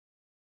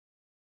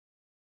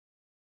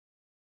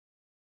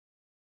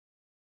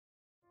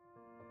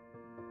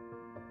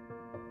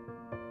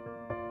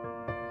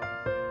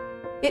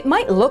It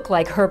might look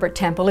like Herbert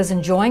Temple is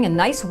enjoying a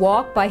nice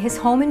walk by his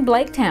home in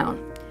Blaketown.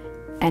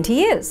 And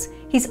he is.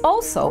 He's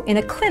also in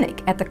a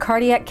clinic at the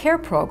Cardiac Care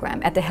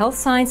Program at the Health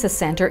Sciences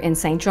Center in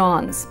St.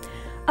 John's.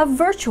 A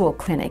virtual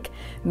clinic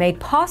made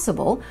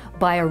possible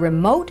by a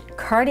remote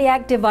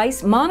cardiac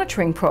device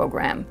monitoring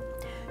program.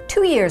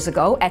 2 years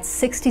ago, at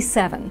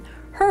 67,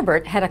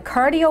 Herbert had a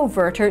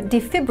cardioverter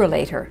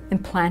defibrillator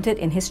implanted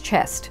in his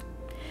chest.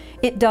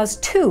 It does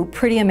two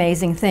pretty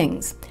amazing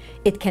things.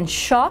 It can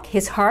shock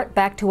his heart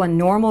back to a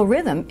normal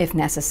rhythm if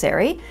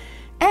necessary,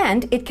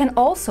 and it can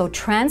also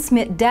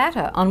transmit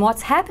data on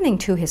what's happening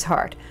to his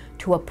heart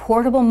to a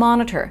portable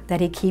monitor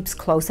that he keeps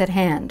close at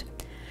hand.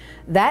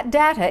 That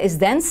data is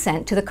then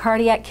sent to the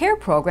Cardiac Care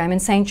Program in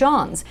St.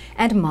 John's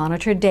and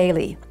monitored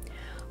daily.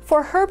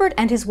 For Herbert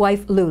and his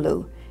wife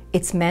Lulu,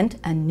 it's meant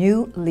a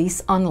new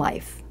lease on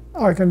life.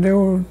 I can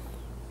do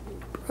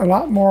a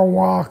lot more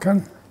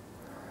walking,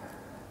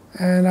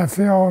 and I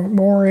feel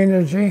more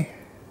energy.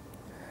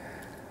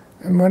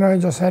 And when I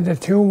just had the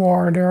two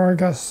wire there, I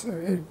guess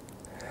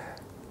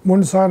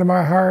one side of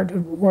my heart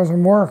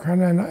wasn't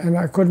working, and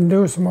I couldn't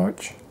do so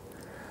much.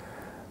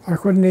 I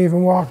couldn't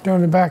even walk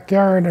down the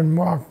backyard and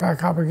walk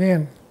back up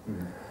again.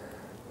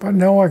 But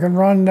now I can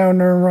run down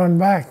there and run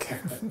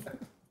back.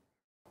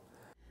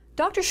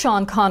 Dr.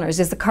 Sean Connors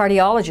is the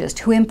cardiologist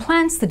who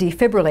implants the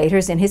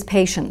defibrillators in his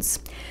patients.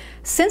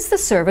 Since the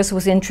service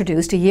was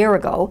introduced a year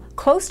ago,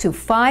 close to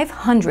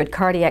 500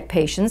 cardiac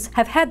patients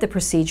have had the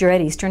procedure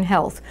at Eastern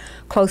Health,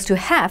 close to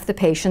half the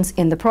patients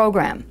in the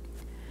program.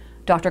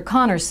 Dr.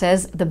 Connors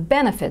says the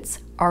benefits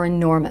are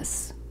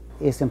enormous.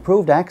 It's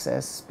improved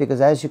access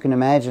because, as you can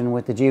imagine,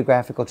 with the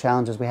geographical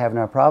challenges we have in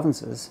our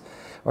provinces,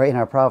 or in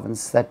our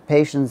province, that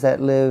patients that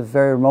live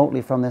very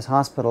remotely from this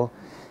hospital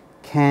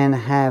can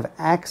have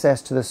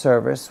access to the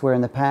service, where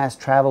in the past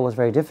travel was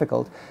very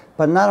difficult.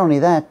 But not only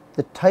that,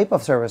 the type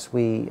of service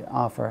we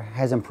offer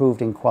has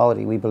improved in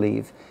quality, we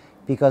believe,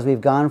 because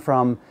we've gone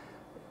from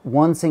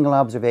one single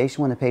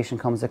observation when the patient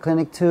comes to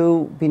clinic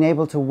to being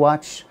able to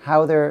watch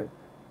how their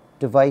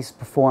device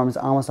performs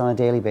almost on a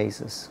daily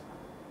basis.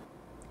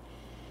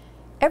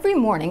 Every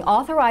morning,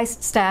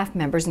 authorized staff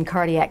members in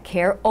cardiac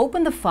care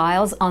open the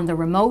files on the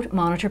remote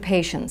monitor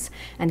patients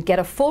and get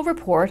a full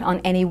report on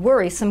any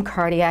worrisome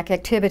cardiac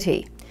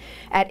activity.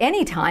 At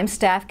any time,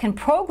 staff can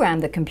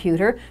program the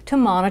computer to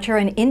monitor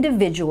an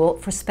individual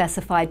for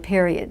specified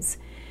periods.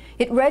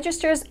 It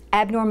registers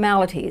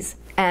abnormalities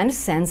and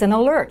sends an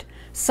alert,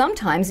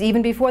 sometimes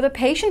even before the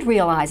patient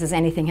realizes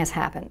anything has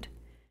happened.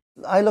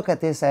 I look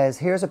at this as,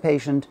 here's a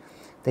patient,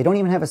 they don't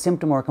even have a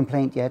symptom or a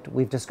complaint yet.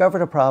 We've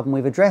discovered a problem,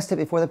 we've addressed it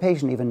before the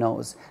patient even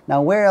knows.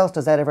 Now, where else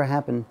does that ever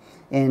happen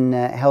in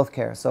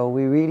healthcare? So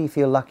we really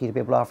feel lucky to be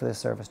able to offer this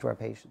service to our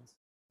patients.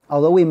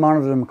 Although we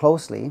monitor them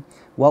closely,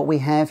 what we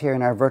have here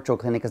in our virtual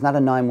clinic is not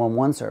a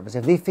 911 service.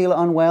 If they feel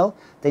unwell,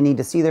 they need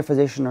to see their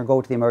physician or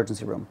go to the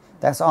emergency room.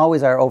 That's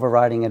always our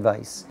overriding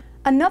advice.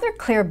 Another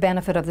clear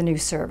benefit of the new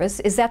service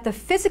is that the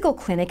physical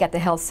clinic at the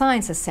Health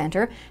Sciences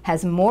Center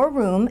has more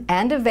room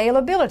and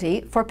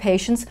availability for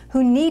patients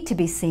who need to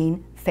be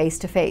seen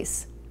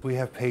face-to-face. We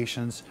have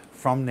patients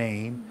from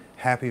Nain,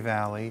 Happy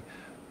Valley,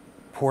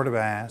 Port aux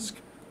Basques,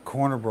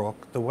 Corner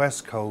Brook, the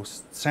West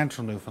Coast,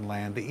 Central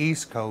Newfoundland, the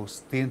East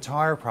Coast, the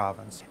entire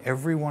province.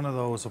 Every one of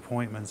those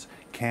appointments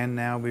can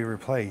now be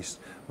replaced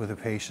with a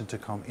patient to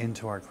come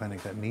into our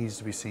clinic that needs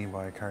to be seen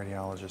by a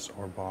cardiologist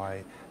or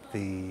by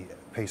the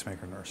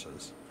pacemaker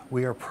nurses.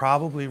 We are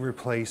probably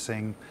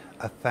replacing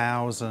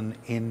 1,000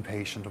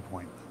 inpatient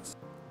appointments.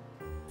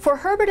 For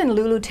Herbert and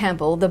Lulu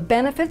Temple, the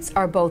benefits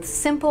are both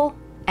simple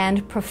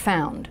and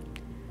profound.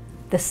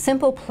 The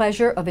simple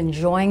pleasure of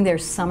enjoying their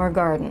summer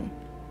garden.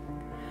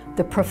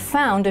 The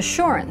profound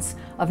assurance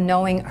of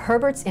knowing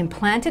Herbert's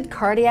implanted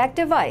cardiac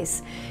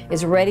device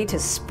is ready to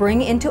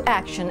spring into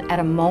action at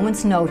a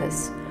moment's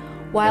notice,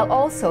 while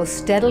also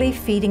steadily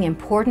feeding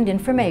important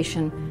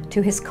information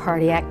to his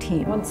cardiac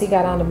team. Once he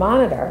got on the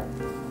monitor,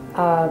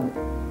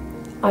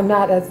 I'm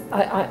not as,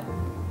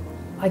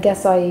 I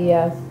guess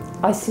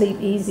I sleep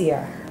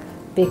easier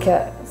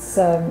because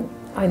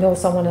I know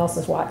someone else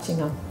is watching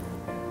him.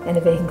 And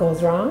if anything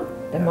goes wrong,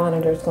 the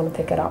monitor is going to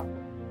pick it up.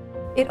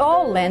 It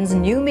all lends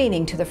new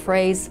meaning to the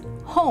phrase,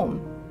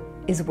 home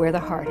is where the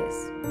heart is.